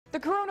The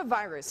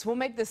coronavirus will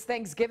make this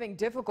Thanksgiving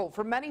difficult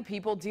for many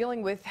people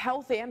dealing with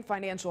health and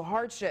financial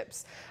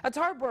hardships. A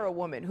Tarboro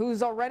woman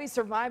who's already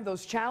survived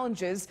those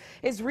challenges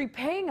is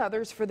repaying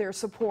others for their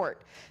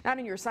support. 9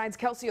 on Your Side's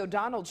Kelsey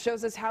O'Donnell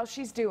shows us how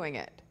she's doing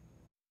it.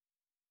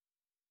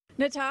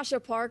 Natasha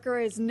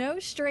Parker is no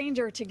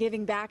stranger to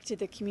giving back to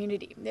the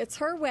community. It's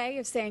her way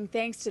of saying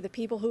thanks to the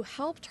people who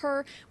helped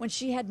her when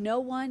she had no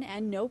one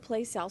and no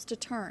place else to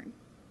turn.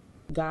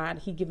 God,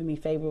 He given me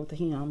favor with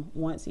Him.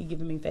 Once He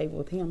given me favor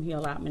with Him, He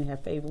allowed me to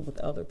have favor with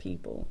other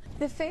people.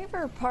 The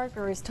favor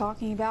Parker is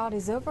talking about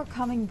is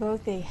overcoming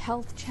both a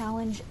health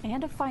challenge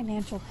and a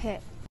financial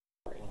hit.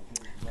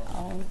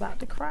 Oh, I'm about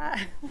to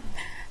cry.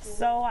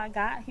 So I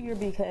got here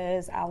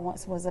because I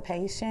once was a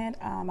patient.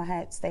 I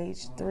had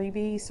stage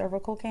 3B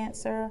cervical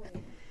cancer.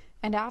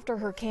 And after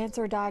her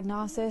cancer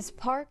diagnosis,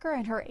 Parker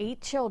and her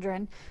 8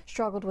 children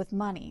struggled with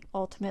money,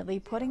 ultimately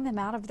putting them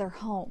out of their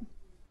home.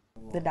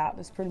 The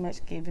doctors pretty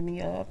much giving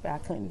me up. I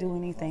couldn't do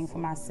anything for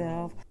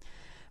myself.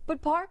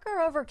 But Parker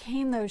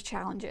overcame those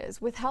challenges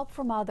with help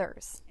from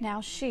others.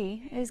 Now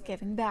she is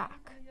giving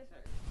back.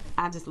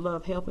 I just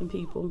love helping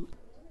people.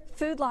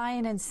 Food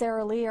Lion and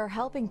Sarah Lee are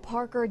helping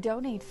Parker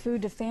donate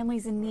food to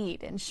families in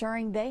need,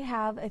 ensuring they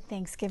have a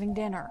Thanksgiving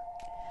dinner.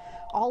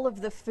 All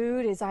of the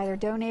food is either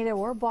donated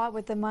or bought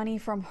with the money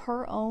from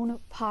her own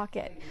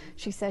pocket.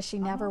 She says she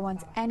never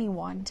wants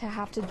anyone to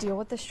have to deal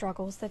with the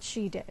struggles that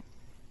she did.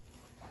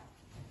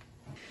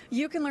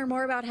 You can learn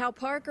more about how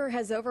Parker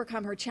has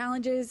overcome her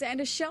challenges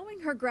and is showing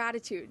her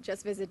gratitude.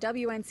 Just visit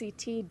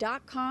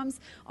WNCT.com's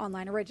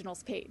online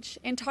originals page.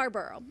 In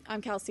Tarboro,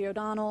 I'm Kelsey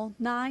O'Donnell,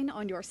 9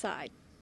 on Your Side.